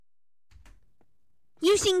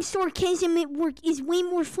Using sarcasm at work is way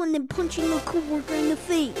more fun than punching a coworker in the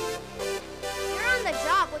face. You're on the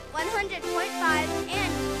job with 100.5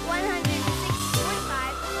 and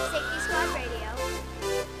 106.5 Safety Squad Radio.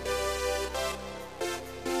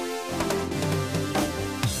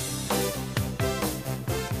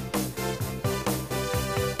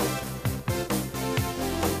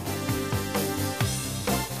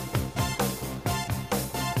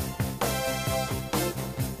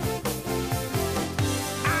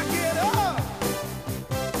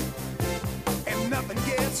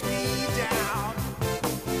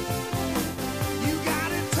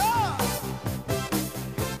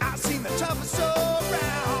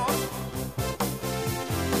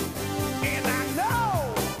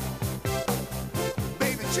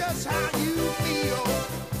 Just how you feel.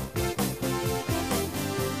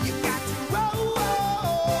 You got to roll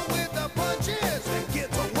with the punches and get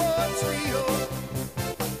to what's real.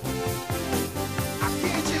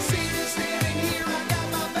 Can't you see me standing here? I got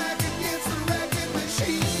my back against the wrecking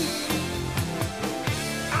machine.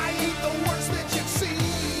 I ain't the worst that you've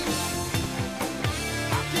seen.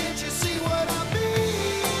 Can't you see what I mean?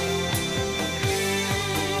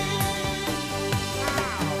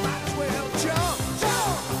 Might as well jump.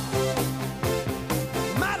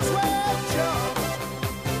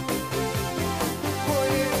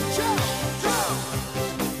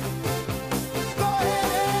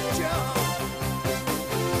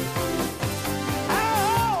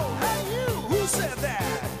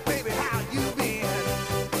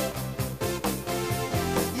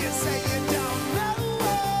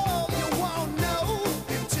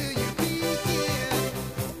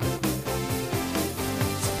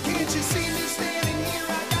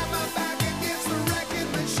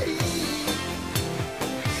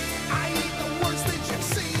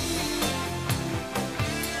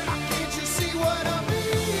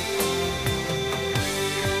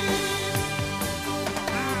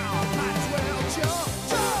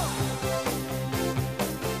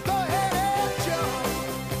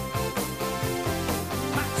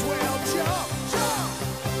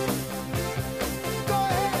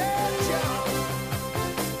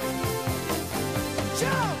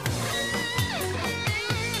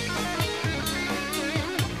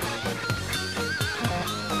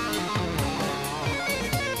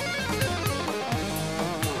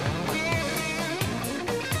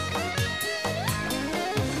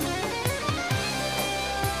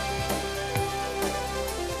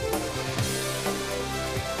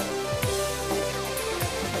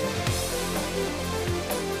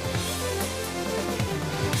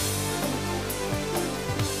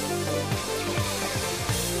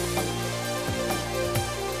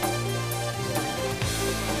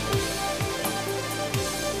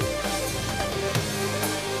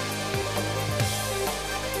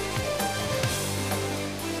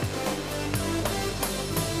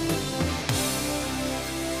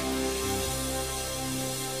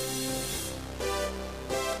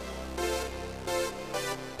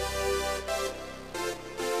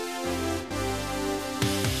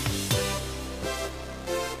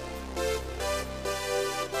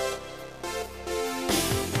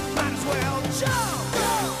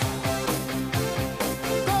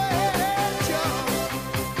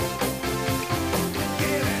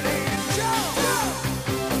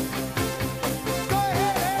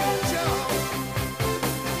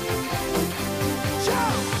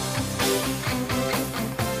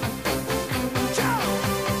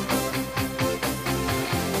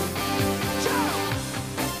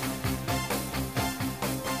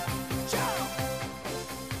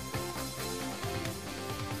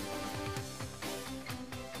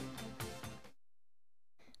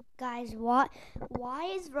 Guys, why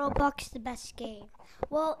is Roblox the best game?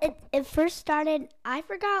 Well, it first started, I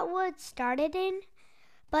forgot what it started in,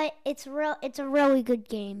 but it's a really good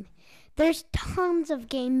game. There's tons of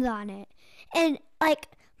games on it. And like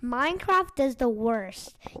Minecraft is the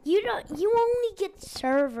worst. You only get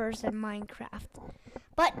servers in Minecraft.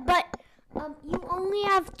 But you only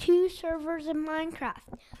have 2 servers in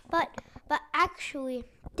Minecraft. But actually,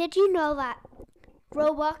 did you know that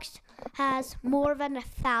Roblox has more than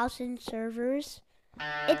 1,000 servers?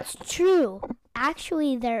 It's true.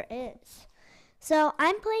 Actually, there is. So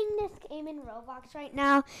I'm playing this game in Roblox right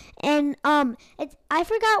now, and I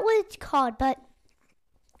forgot what it's called, but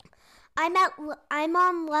I'm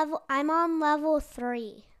on level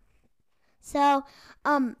 3. So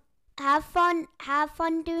have fun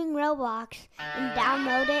doing Roblox and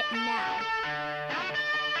download it now.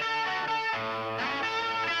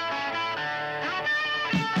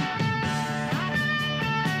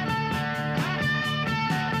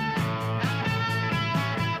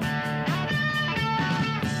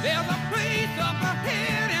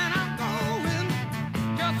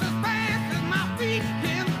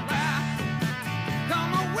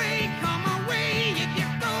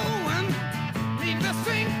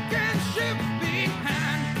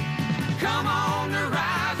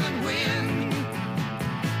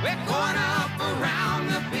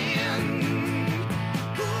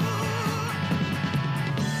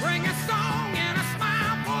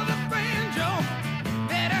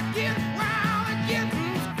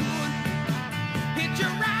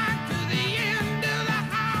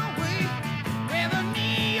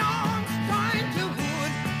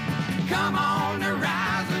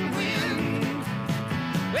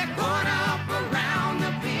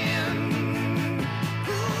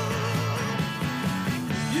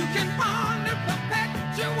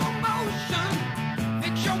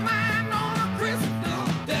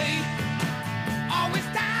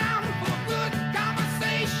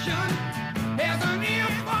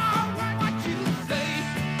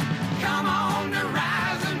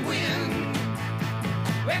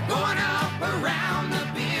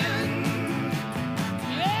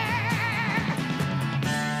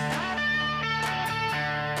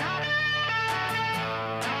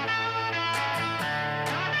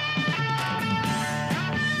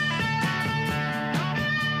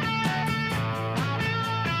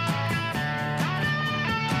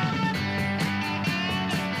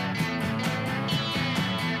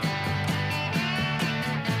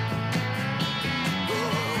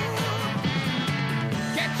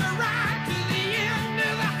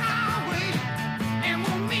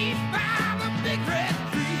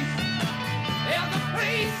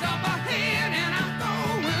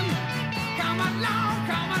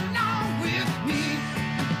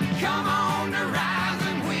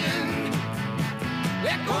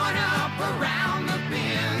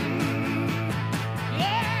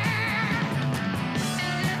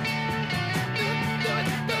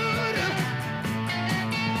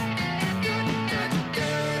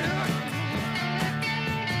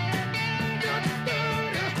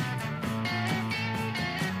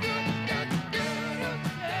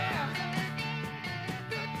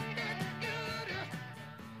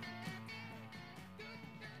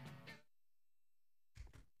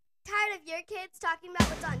 your kids talking about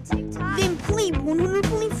what's on TikTok? Then play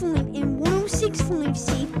 100.5 and 106.5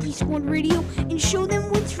 Safety Squad Radio and show them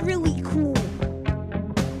what's really cool.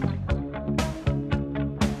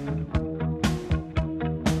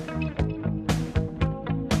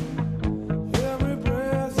 Every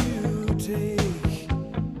breath you take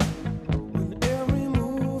and every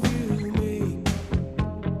move you make,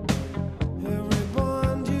 every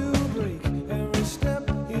bond you break, every step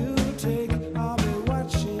you take, I'll be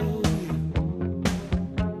watching you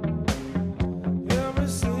every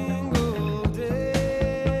single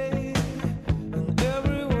day, and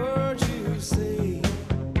every word you say,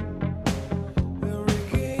 every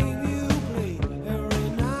game you play, every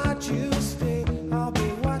night you stay, I'll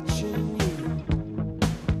be watching you.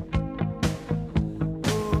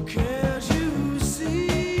 Oh, can't you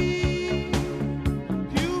see?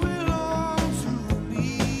 You belong to me.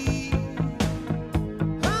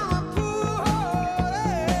 I'm a poor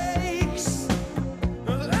aches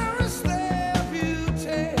with every step you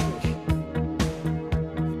take,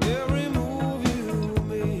 every move you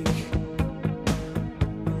make,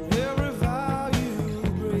 every vow you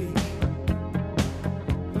break,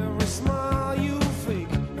 every smile you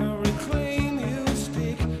fake, every claim you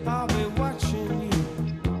stake, I'll be watching you.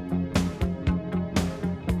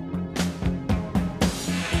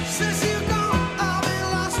 Since you're gone, I've been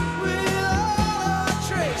lost without a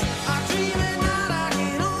trace. I dream at night, I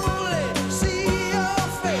can only see your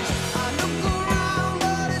face. I look around,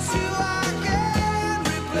 but it's you I can't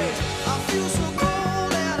replace. I feel so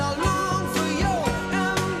cold and I long for your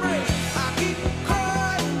embrace. I keep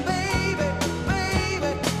crying, baby,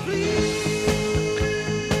 baby, please.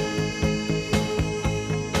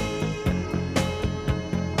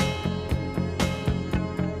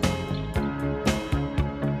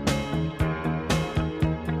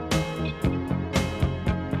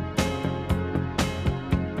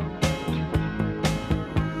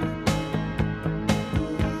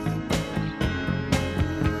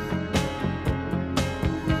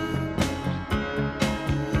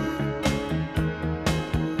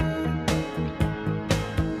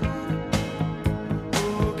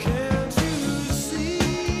 Oh, can't you see?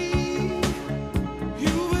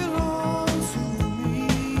 You belong to me.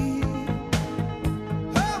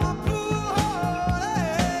 I'm a poor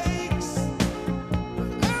aches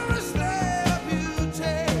with every step you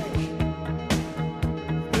take,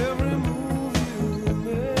 every move you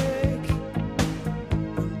make,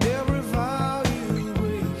 and every vow you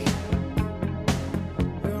break,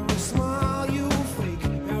 every smile you fake,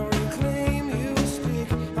 every claim you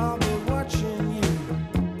stake, I'll be watching you.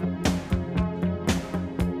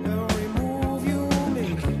 Every move you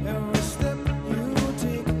make, every step you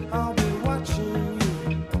take, I'll be watching you.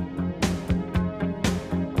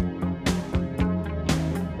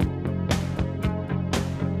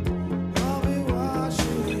 I'll be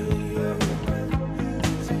watching you. Every breath you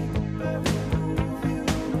take, every move you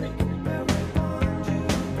make, every bond you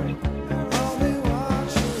break, I'll be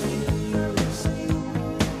watching you. Every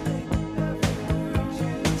single day, every word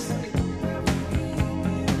you say, every game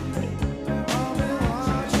you play, I'll be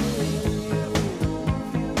watching you. Every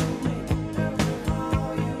move you make, every vow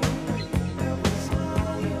you break, every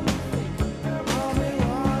smile you fake, I'll be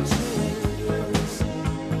watching you. Every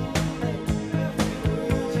single day, every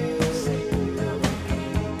word you say, every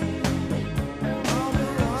game you play, I'll be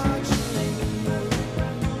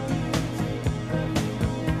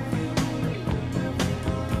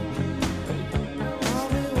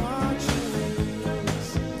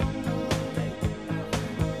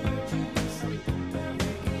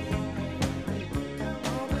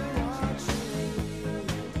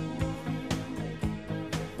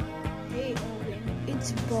Hey Owen,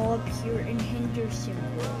 it's Bob here in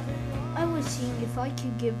Hendersonville. I was seeing if I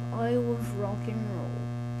could give I Love Rock and Roll.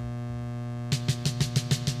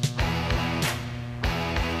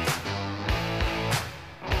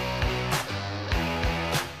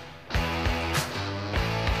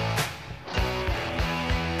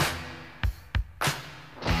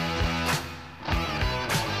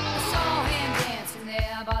 I saw him dancing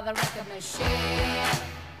there by the record machine.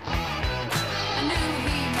 I knew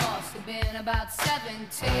he must have been about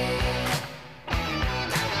 17. He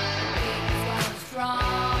was going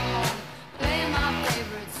strong, playing my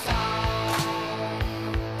favorite song.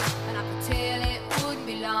 And I could tell it wouldn't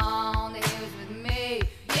be long that he was with me,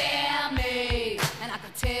 yeah, me. And I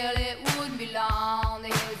could tell it wouldn't be long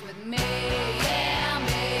that he was with me, yeah,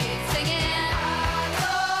 me. Singing, I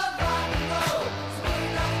love rock and roll.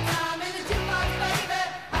 Spending all the time in the jukebox, baby.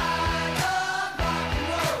 I love rock and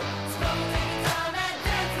roll. So come take your time and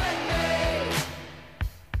dance with me.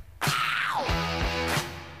 Ow!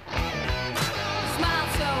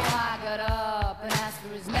 Smiled so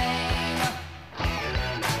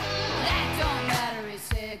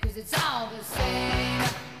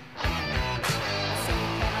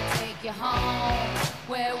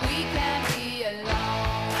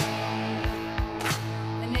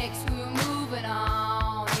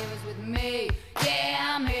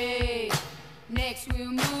Next we're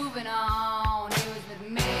moving on. He was with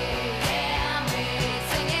me, yeah, me,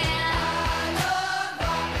 singing. I love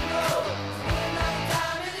rock and roll. Spend another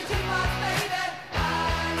time in the jukebox, baby. I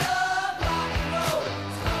love rock and roll.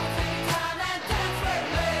 So come and take your time and dance with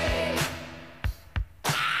me.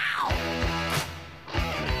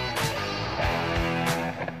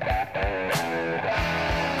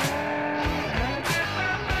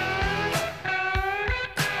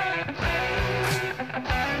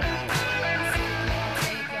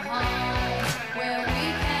 Take you home where we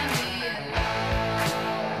can be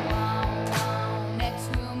alone. Next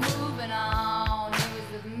we're moving on. He was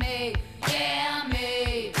with me, yeah,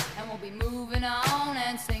 me. And we'll be moving on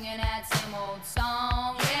and singing that same old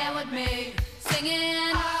song, yeah, with me,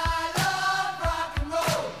 singing. I love rock and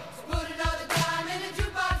roll. So put another dime in the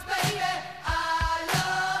jukebox, baby. I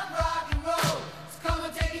love rock and roll. So come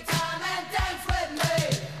and take your time and dance with me.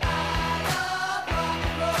 I love rock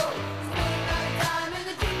and roll. So put another dime in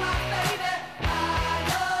the jukebox, baby. I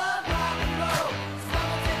love rock and roll. So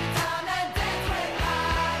come and take your time and dance with me.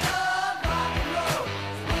 I love rock and roll.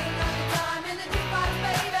 So put another dime in the jukebox,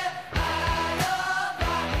 baby. I love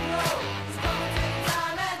rock and roll. So come and take your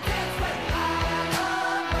time and dance with me. I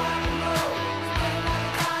love rock and roll. So put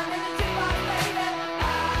another dime in the jukebox, baby.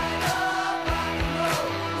 I love rock and roll.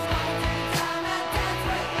 So come and take your time and dance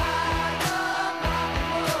with me. I love rock and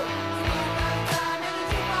roll. So put another dime in the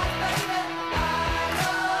jukebox, baby. I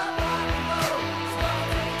love rock and roll. So come and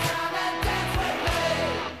take your time and dance with me.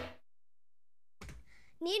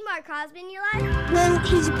 Need more Crosby in your life? Well,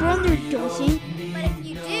 his brother doesn't. But if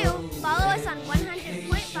you do, follow us on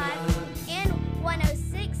 100.5 and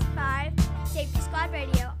 106.5 Safety Squad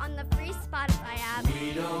Radio on the free Spotify app.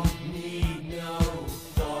 We don't need no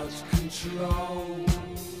thought control.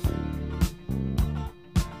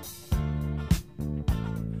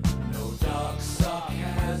 No dark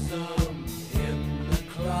sarcasm in the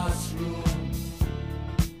classroom.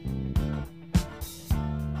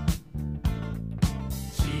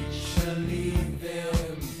 Teacher, leave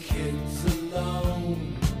them kids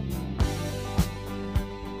alone.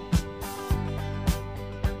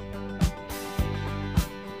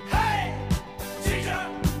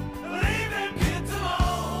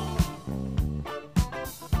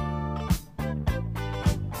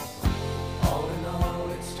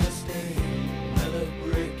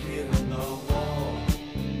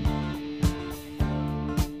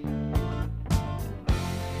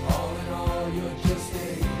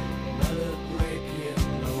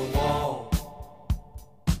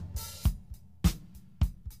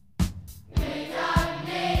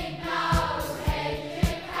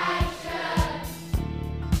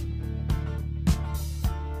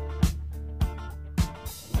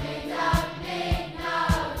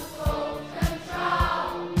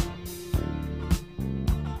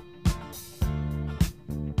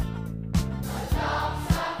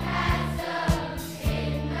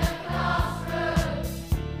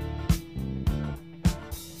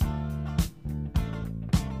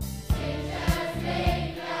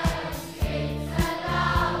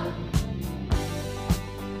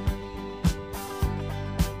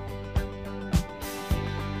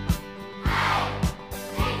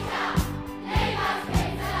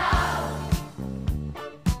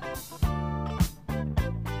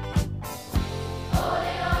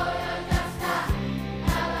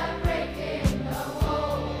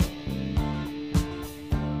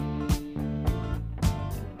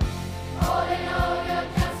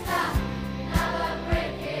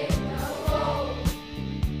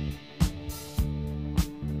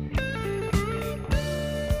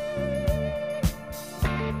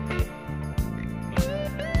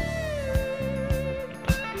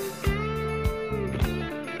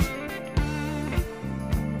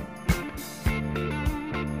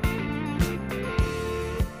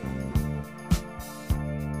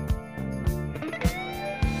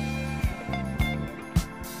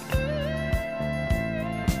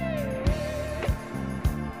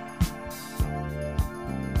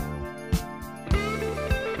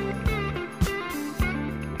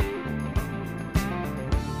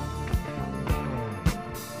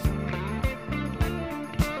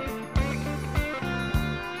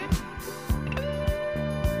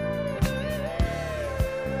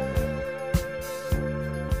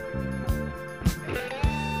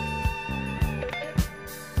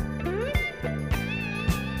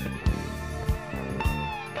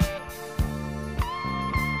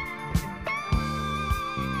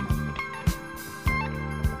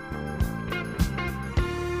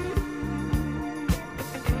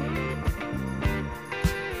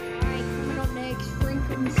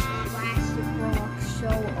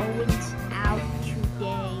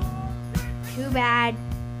 Too bad.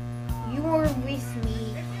 You were with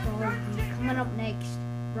me, Crosby. Coming up next,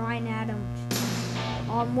 Ryan Adams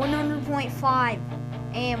on 100.5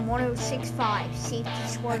 and 106.5 Safety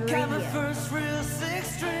Squad Got my Radio. first real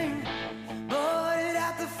six string, bought it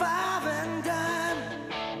at the 5 and dime.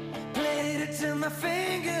 Played it till my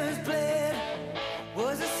fingers bled.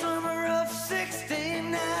 Was the summer of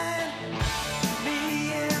 '69.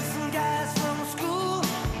 Me and some guys from school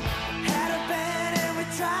had a band and we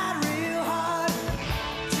tried real hard.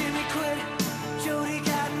 Jimmy quit, Jody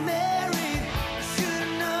got married.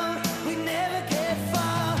 Should've known we'd never get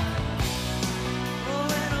far. Oh,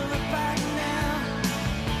 when I look back now,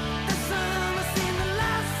 the summer seemed to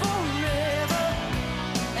last forever.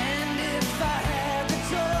 And if I had the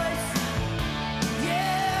choice,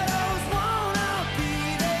 yeah, those won't all be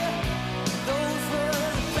there. Those were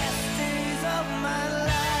the best days of my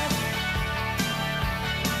life.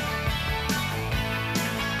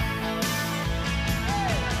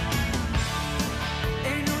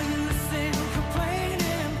 Ain't no use in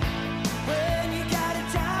complaining when you got a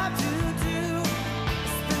job to do.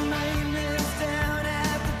 Spend my evenings down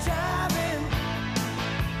at the drive-in,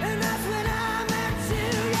 and that's when I met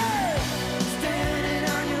you, yeah. Standing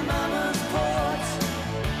on your mama's porch,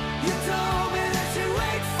 you told me that you'd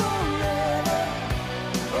wait forever.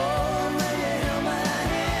 Oh, when you held my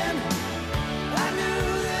hand, I knew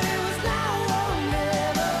that it was now or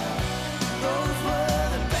never. Those were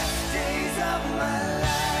the best days of my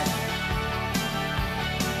life.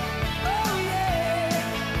 Oh yeah,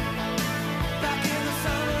 back in the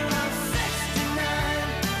summer of '69.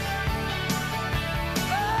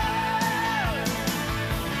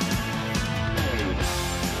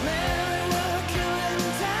 Man, we were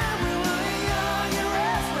killing time. We were young and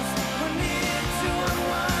restless. We needed to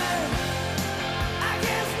unwind. I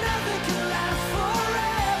guess nothing can last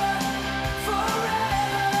forever,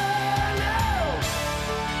 forever, no.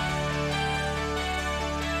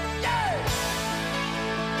 Yeah.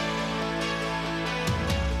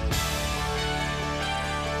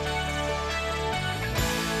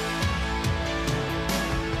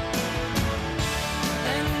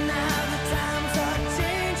 And now the times are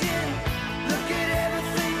changing. Look at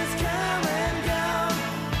everything that's come and gone.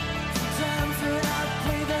 Sometimes when I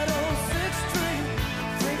play that old six string,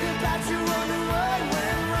 think about you, wonder what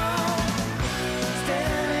went wrong.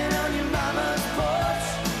 Standing on your mama's porch,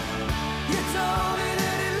 you told me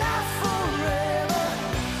that it lasts forever.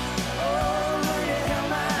 Oh, when you held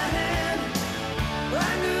my hand,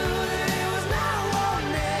 I knew that it was now or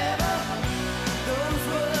never. Those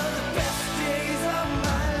were the best days of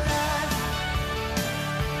my life.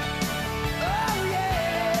 Oh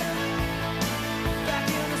yeah, back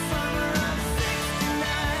in the summer of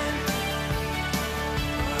 '69.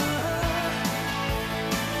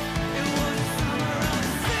 It was the summer of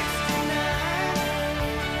 '69.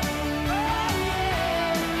 Oh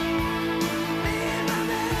yeah, me and my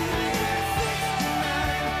baby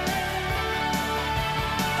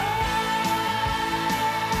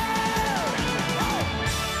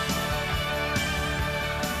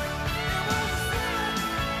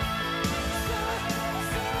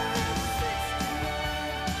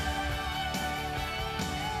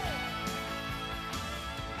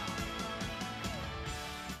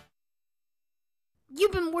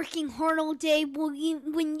You've been working hard all day. Well,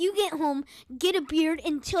 when you get home, get a beard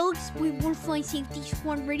and tell us we will fly Safety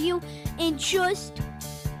Squad Radio and just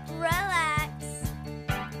Relax.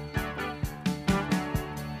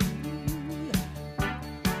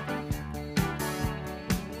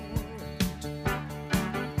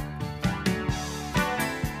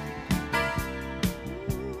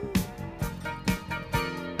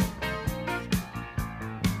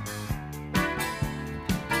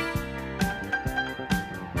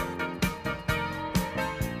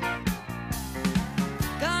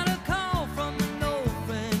 got a call from the north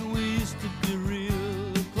and we used to be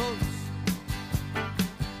real close.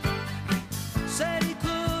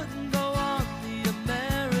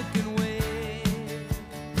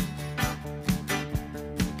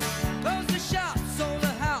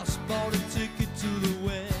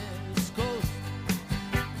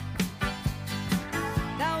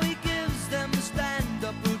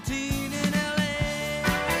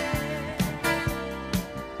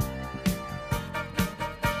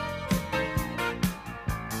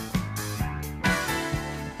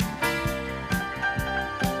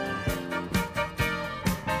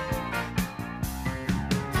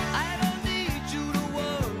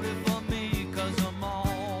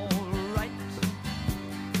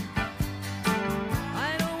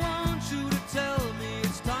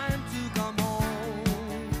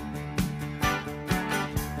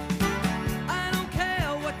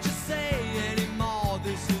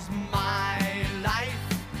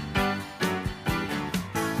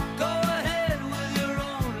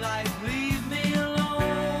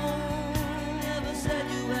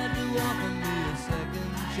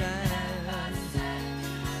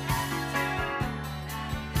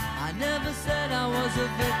 was a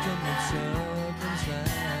victim of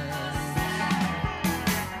circumstance.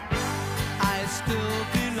 I still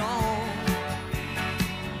belong.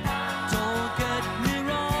 Don't get me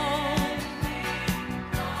wrong.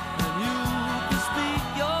 And you can speak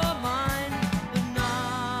your mind, but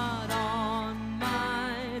not on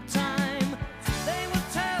my time. They will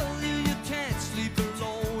tell you you can't sleep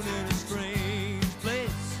alone in a strange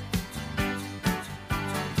place.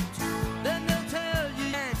 Then they'll tell you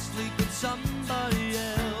you can't sleep with somebody else.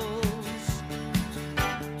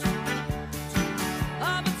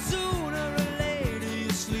 But sooner or later you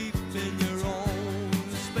sleep in your own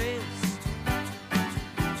space.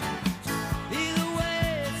 Either way,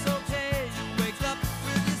 it's okay. You wake up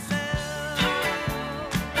with yourself.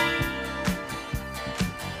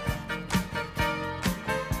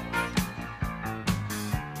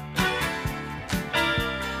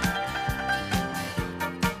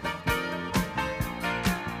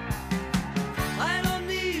 I don't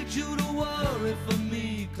need you to worry for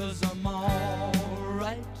me, 'cause I'm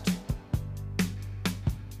alright.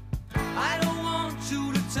 I don't want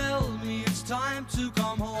you to tell me it's time to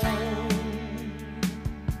come home.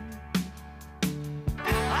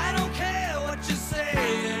 I don't care what you say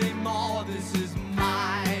anymore. This is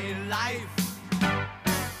my life.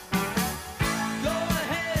 Go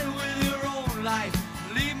ahead with your own life.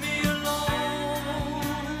 Leave me alone.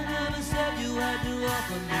 I never said you had to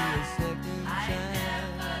offer me a second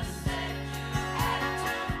chance.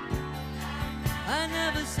 I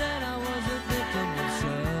never said I was a victim of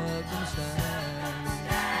circumstance.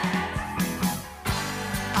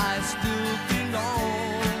 I still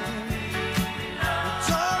belong.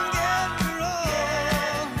 Don't get me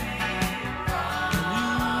wrong.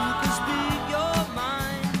 You can speak your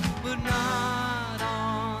mind, but not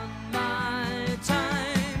on my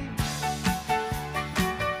time.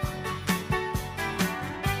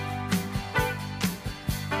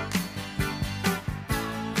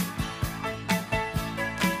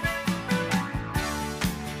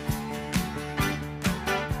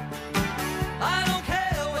 I don't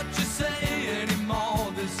care what you say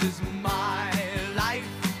anymore. This is my life.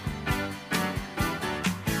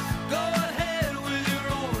 Go ahead with your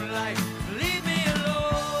own life. Leave me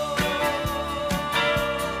alone.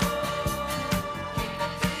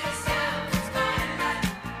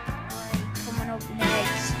 Coming up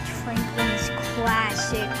next, Franklin's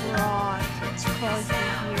classic rock. It's Crosby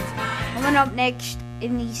here. Coming up next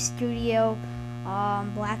in the studio,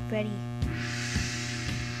 Black Betty.